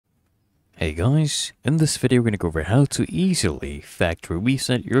Hey guys, in this video we're going to go over how to easily factory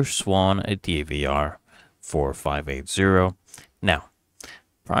reset your Swann DVR 4580. Now,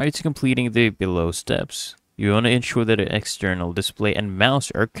 prior to completing the below steps, you want to ensure that the external display and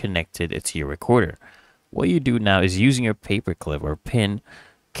mouse are connected to your recorder. What you do now is using your paperclip or pin,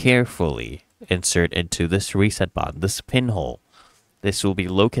 carefully insert into this reset button, this pinhole. This will be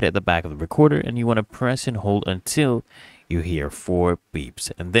located at the back of the recorder, and you want to press and hold until you hear 4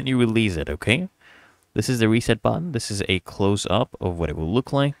 beeps, and then you release it, okay? This is the reset button. This is a close-up of what it will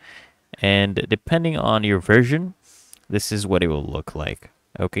look like, and depending on your version, this is what it will look like,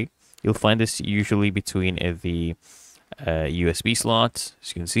 okay? You'll find this usually between the USB slots, as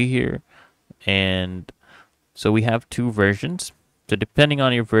you can see here, and so we have 2 versions. So depending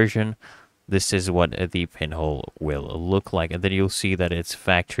on your version, this is what the pinhole will look like, and then you'll see that it's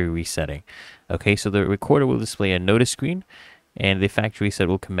factory resetting. Okay, so the recorder will display a notice screen, and the factory reset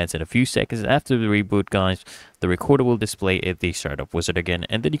will commence in a few seconds. After the reboot, guys, the recorder will display the startup wizard again,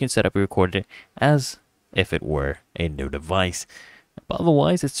 and then you can set up your recorder as if it were a new device. But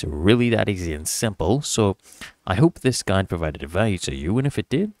otherwise, it's really that easy and simple. So I hope this guide provided value to you, and if it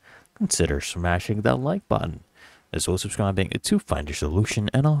did, consider smashing that like button, as well as subscribing to Find Your Solution,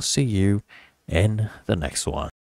 and I'll see you in the next one.